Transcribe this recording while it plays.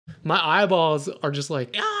My eyeballs are just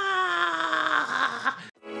like, ah!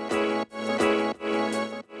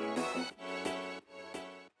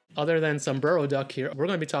 Other than Sombrero Duck here, we're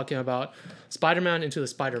going to be talking about Spider-Man Into the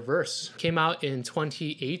Spider-Verse. Came out in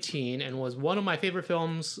 2018 and was one of my favorite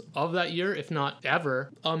films of that year, if not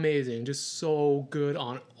ever. Amazing, just so good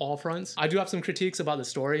on all fronts. I do have some critiques about the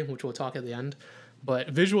story, which we'll talk at the end, but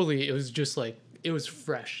visually it was just like, it was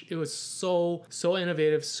fresh. It was so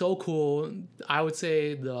innovative, so cool. I would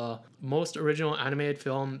say the most original animated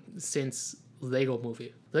film since Lego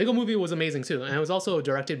Movie. Lego Movie was amazing too, and it was also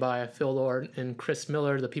directed by Phil Lord and Chris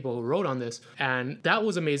Miller, the people who wrote on this, and that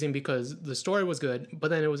was amazing because the story was good, but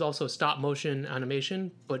then it was also stop motion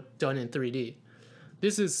animation, but done in 3D.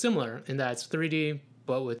 This is similar in that it's 3D,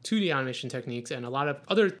 but with 2D animation techniques and a lot of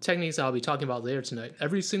other techniques I'll be talking about later tonight.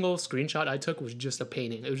 Every single screenshot I took was just a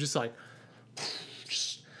painting. It was just like,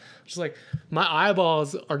 just like, my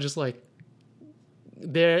eyeballs are just like,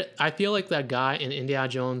 there. I feel like that guy in Indiana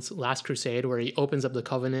Jones Last Crusade where he opens up the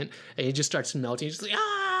Covenant and he just starts melting. He's just like,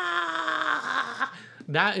 ah!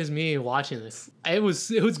 That is me watching this. It was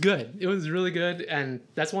good. It was really good, and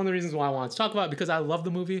that's one of the reasons why I wanted to talk about it, because I love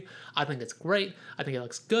the movie. I think it's great. I think it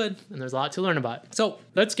looks good, and there's a lot to learn about. So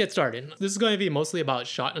let's get started. This is going to be mostly about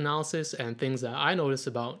shot analysis and things that I noticed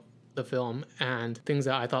about the film and things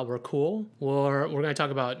that I thought were cool. We're going to talk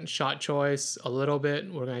about shot choice a little bit.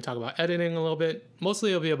 We're going to talk about editing a little bit.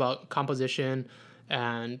 Mostly it'll be about composition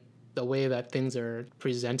and the way that things are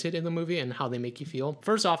presented in the movie and how they make you feel.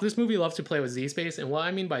 First off, this movie loves to play with Z-space, and what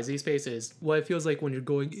I mean by Z-space is what it feels like when you're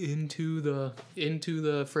going into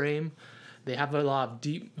the frame. They have a lot of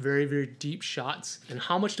deep, very, very deep shots. And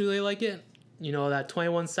how much do they like it? You know that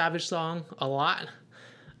 21 Savage song, A Lot?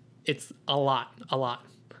 It's a lot.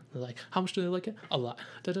 They're like, how much do they like it? A lot.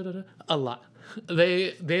 A lot.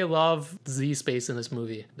 They love Z-space in this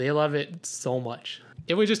movie. They love it so much.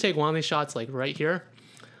 If we just take one of these shots, like right here,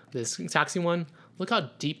 this taxi one, look how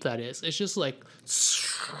deep that is. It's just like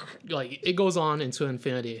it goes on into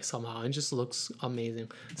infinity somehow. It just looks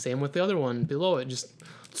amazing. Same with the other one below it. Just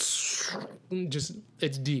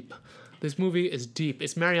it's deep. This movie is deep.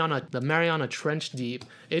 It's the Mariana Trench deep.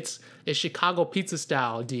 It's Chicago pizza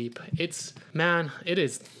style deep. It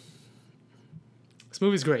is. This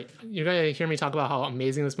movie's great. You're going to hear me talk about how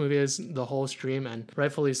amazing this movie is the whole stream, and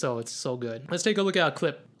rightfully so. It's so good. Let's take a look at a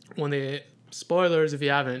clip spoilers if you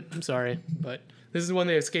haven't, I'm sorry, but this is when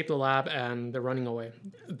they escape the lab and they're running away.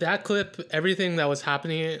 That clip, everything that was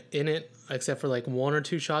happening in it, except for like one or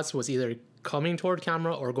two shots, was either coming toward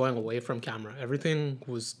camera or going away from camera. Everything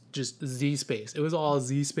was just Z-space. It was all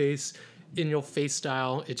Z-space, in your face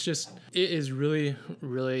style. It is really,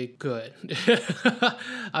 really good.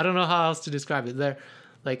 I don't know how else to describe it.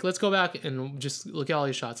 Let's go back and just look at all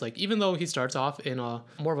these shots. Like, even though he starts off in a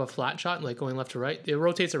more of a flat shot, like going left to right, it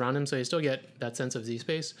rotates around him, so you still get that sense of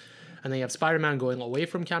Z-space. And then you have Spider-Man going away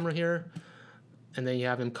from camera here, and then you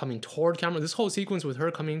have him coming toward camera. This whole sequence with her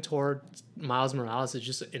coming toward Miles Morales is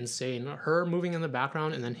just insane. Her moving in the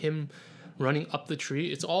background and then him running up the tree.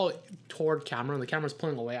 It's all toward camera, and the camera's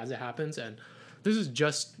pulling away as it happens. And this is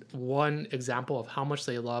just one example of how much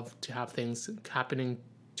they love to have things happening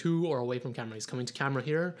to or away from camera. He's coming to camera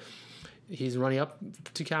here. He's running up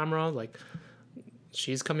to camera. Like,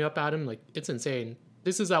 she's coming up at him. Like, it's insane.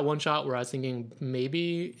 This is that one shot where I was thinking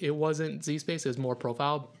maybe it wasn't Z-space, it was more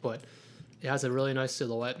profile, but it has a really nice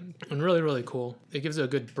silhouette and really, really cool. It gives it a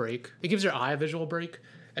good break. It gives your eye a visual break.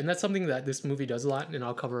 And that's something that this movie does a lot, and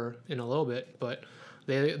I'll cover in a little bit. But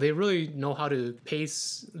they really know how to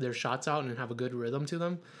pace their shots out and have a good rhythm to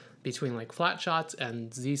them between like flat shots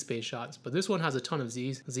and Z-space shots. But this one has a ton of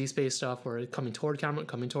Z-space stuff where it's coming toward camera,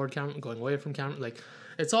 going away from camera. Like,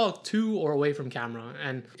 it's all to or away from camera,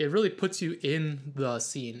 and it really puts you in the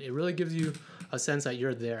scene. It really gives you a sense that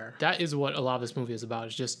you're there. That is what a lot of this movie is about.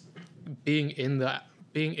 It's just being in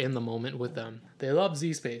the moment with them. They love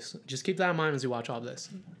Z-space. Just keep that in mind as you watch all this.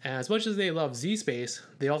 And as much as they love Z-space,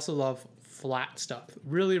 they also love flat stuff.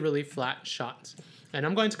 Really, really flat shots. And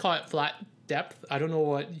I'm going to call it flat depth. I don't know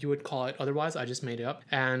what you would call it otherwise. I just made it up.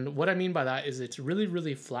 And what I mean by that is it's really,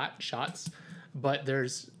 really flat shots, but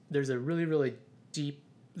there's a really, really deep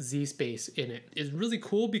Z-space in it. It's really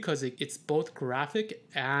cool because it's both graphic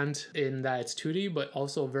and in that it's 2D, but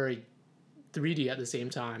also very 3D at the same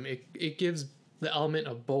time. It gives the element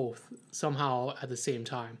of both somehow at the same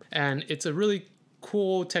time. And it's a really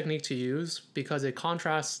cool technique to use because it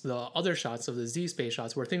contrasts the other shots of the Z-space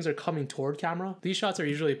shots where things are coming toward camera. These shots are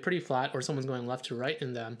usually pretty flat or someone's going left to right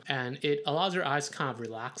in them, and it allows your eyes to kind of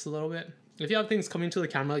relax a little bit. If you have things coming to the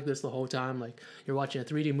camera like this the whole time, like you're watching a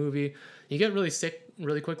 3D movie, you get really sick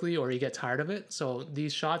really quickly or you get tired of it. So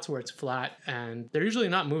these shots where it's flat and they're usually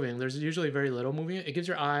not moving, there's usually very little moving, it gives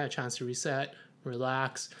your eye a chance to reset,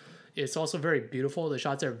 relax. It's also very beautiful. The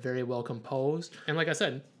shots are very well composed. And like I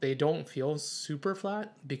said, they don't feel super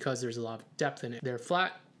flat because there's a lot of depth in it. They're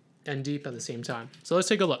flat and deep at the same time. So let's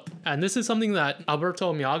take a look. And this is something that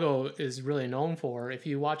Alberto Miyago is really known for. If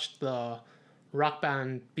you watch the Rock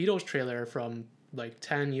Band Beatles trailer from like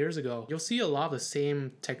 10 years ago, you'll see a lot of the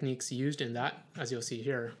same techniques used in that as you'll see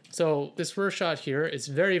here. So this first shot here is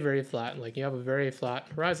very, very flat. Like you have a very flat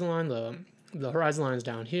horizon line. The horizon line is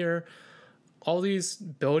down here. All these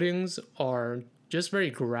buildings are just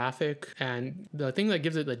very graphic, and the thing that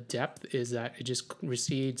gives it the depth is that it just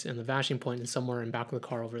recedes and the vanishing point is somewhere in back of the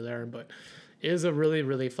car over there, but it is a really,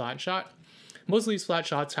 really flat shot. Most of these flat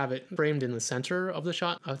shots have it framed in the center of the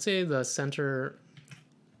shot. I would say the center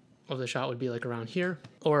of the shot would be like around here,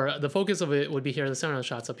 or the focus of it would be here, the center of the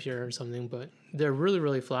shot's up here or something, but they're really,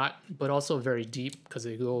 really flat, but also very deep because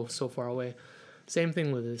they go so far away. Same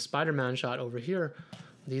thing with the Spider-Man shot over here.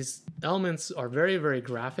 These elements are very, very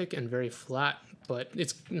graphic and very flat, but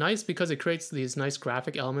it's nice because it creates these nice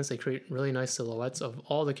graphic elements. They create really nice silhouettes of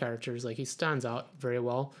all the characters. Like he stands out very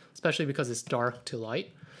well, especially because it's dark to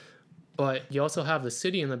light. But you also have the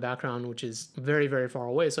city in the background, which is very, very far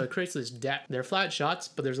away. So it creates this depth. They're flat shots,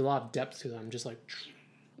 but there's a lot of depth to them, just like...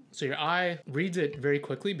 So your eye reads it very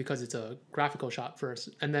quickly because it's a graphical shot first,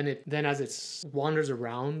 and then as it wanders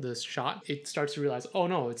around this shot, it starts to realize, oh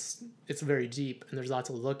no, it's very deep, and there's a lot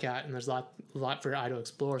to look at, and there's a lot for your eye to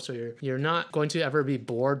explore. So you're not going to ever be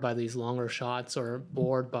bored by these longer shots or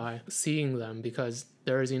bored by seeing them because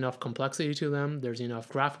there is enough complexity to them. There's enough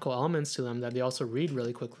graphical elements to them that they also read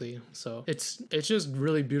really quickly. So it's just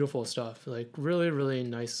really beautiful stuff. Like really, really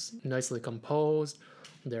nicely composed.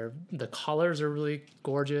 The colors are really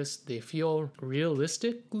gorgeous. They feel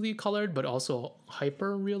realistically colored, but also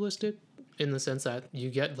hyper realistic in the sense that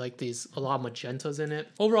you get like a lot of magentas in it.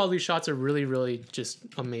 Overall, these shots are really, really just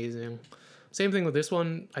amazing. Same thing with this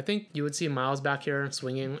one. I think you would see Miles back here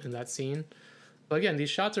swinging in that scene. But again, these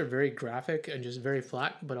shots are very graphic and just very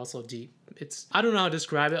flat, but also deep. I don't know how to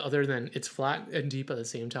describe it other than it's flat and deep at the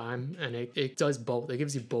same time, and it does both. It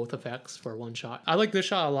gives you both effects for one shot. I like this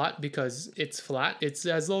shot a lot because it's flat. It's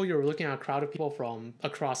as though you're looking at a crowd of people from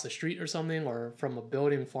across the street or something, or from a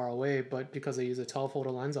building far away, but because they use a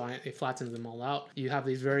telephoto lens on it, it flattens them all out. You have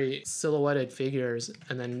these very silhouetted figures,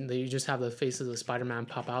 and then you just have the faces of Spider-Man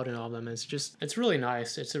pop out in all of them. It's really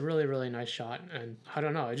nice. It's a really, really nice shot, and I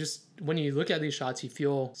don't know, when you look at these shots, you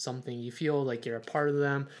feel something. You feel like you're a part of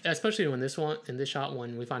them, especially in this shot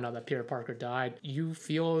when we find out that Peter Parker died. You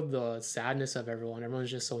feel the sadness of everyone. Everyone's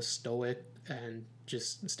just so stoic and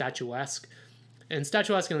just statuesque. And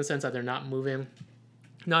statuesque in the sense that they're not moving.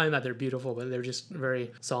 Not only that they're beautiful, but they're just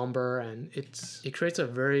very somber, and it creates a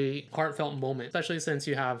very heartfelt moment, especially since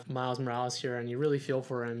you have Miles Morales here and you really feel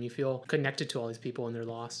for him. You feel connected to all these people and their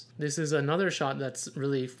loss. This is another shot that's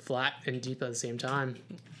really flat and deep at the same time.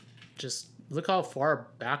 Just look how far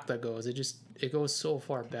back that goes. It goes so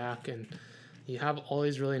far back, and you have all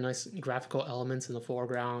these really nice graphical elements in the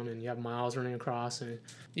foreground, and you have Miles running across, and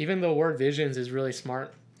even the word visions is really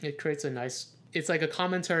smart. It creates it's like a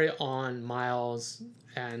commentary on Miles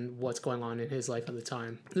and what's going on in his life at the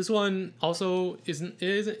time. This one also isn't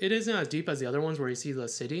as deep as the other ones where you see the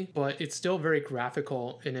city, but it's still very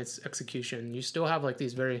graphical in its execution. You still have like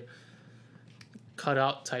these very cut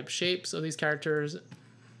out type shapes of these characters,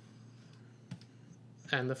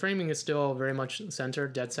 and the framing is still very much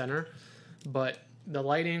centered, dead center, but the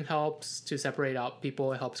lighting helps to separate out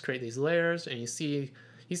people. It helps create these layers, and you see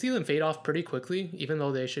them fade off pretty quickly, even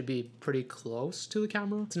though they should be pretty close to the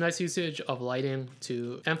camera. It's a nice usage of lighting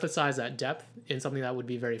to emphasize that depth in something that would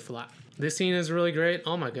be very flat. This scene is really great.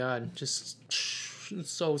 Oh my god, just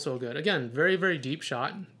so good. Again, very, very deep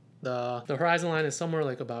shot. The horizon line is somewhere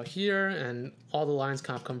like about here, and all the lines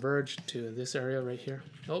kind of converge to this area right here.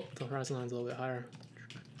 Oh, the horizon line's a little bit higher.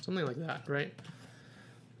 Something like that, right?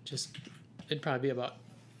 It'd probably be about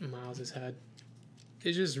Miles' head.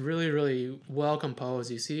 It's just really, really well composed.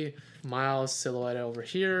 You see Miles silhouetted over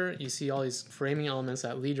here. You see all these framing elements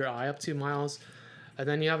that lead your eye up to Miles. And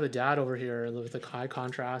then you have the dad over here with the high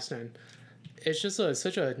contrast, and it's just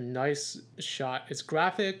such a nice shot. It's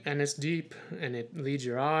graphic and it's deep and it leads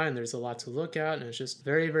your eye, and there's a lot to look at, and it's just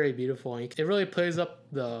very, very beautiful. And it really plays up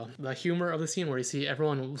the humor of the scene where you see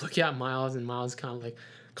everyone look at Miles, and Miles kind of like,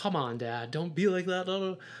 come on, Dad, don't be like that.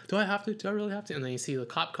 Do I have to? Do I really have to? And then you see the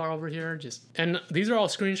cop car over here. And these are all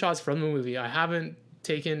screenshots from the movie. I haven't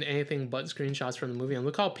taken anything but screenshots from the movie, and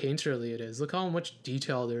look how painterly it is. Look how much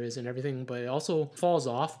detail there is and everything, but it also falls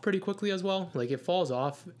off pretty quickly as well. Like, it falls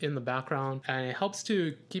off in the background, and it helps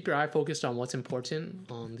to keep your eye focused on what's important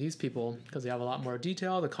on these people because they have a lot more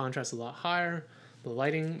detail. The contrast is a lot higher. The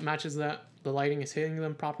lighting matches that. The lighting is hitting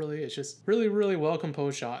them properly. It's just really, really well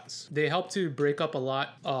composed shots. They help to break up a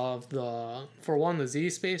lot of the, for one, the Z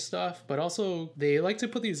space stuff, but also they like to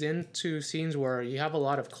put these into scenes where you have a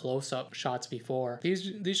lot of close-up shots before.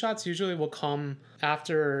 These shots usually will come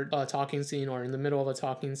after a talking scene or in the middle of a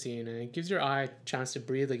talking scene, and it gives your eye a chance to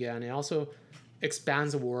breathe again. It also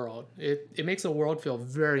expands the world. It makes the world feel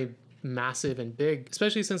very massive and big,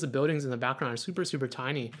 especially since the buildings in the background are super, super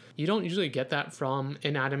tiny. You don't usually get that from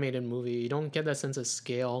an animated movie. You don't get that sense of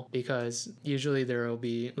scale because usually there will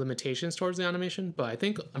be limitations towards the animation. But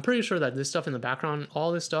I'm pretty sure that this stuff in the background,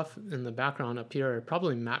 all this stuff in the background up here are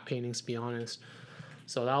probably matte paintings, to be honest.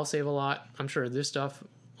 So that'll save a lot. I'm sure this stuff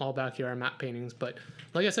all back here are matte paintings, but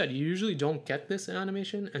like I said, you usually don't get this in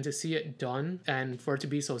animation, and to see it done and for it to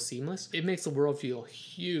be so seamless, it makes the world feel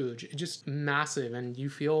huge. It's just massive, and you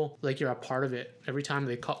feel like you're a part of it every time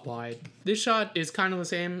they cut wide. This shot is kind of the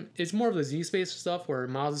same. It's more of the Z-space stuff where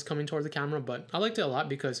Miles is coming toward the camera, but I liked it a lot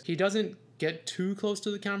because he doesn't get too close to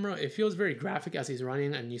the camera. It feels very graphic as he's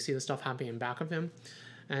running, and you see the stuff happening in back of him.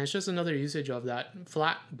 And it's just another usage of that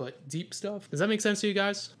flat but deep stuff. Does that make sense to you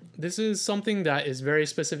guys? This is something that is very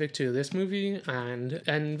specific to this movie and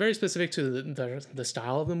very specific to the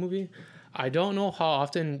style of the movie. I don't know how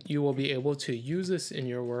often you will be able to use this in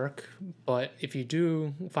your work, but if you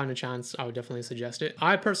do find a chance, I would definitely suggest it.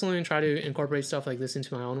 I personally try to incorporate stuff like this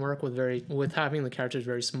into my own work with having the characters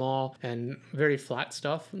very small and very flat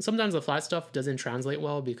stuff. And sometimes the flat stuff doesn't translate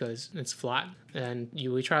well because it's flat, and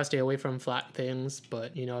we try to stay away from flat things,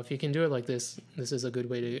 but if you can do it like this, this is a good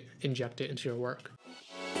way to inject it into your work.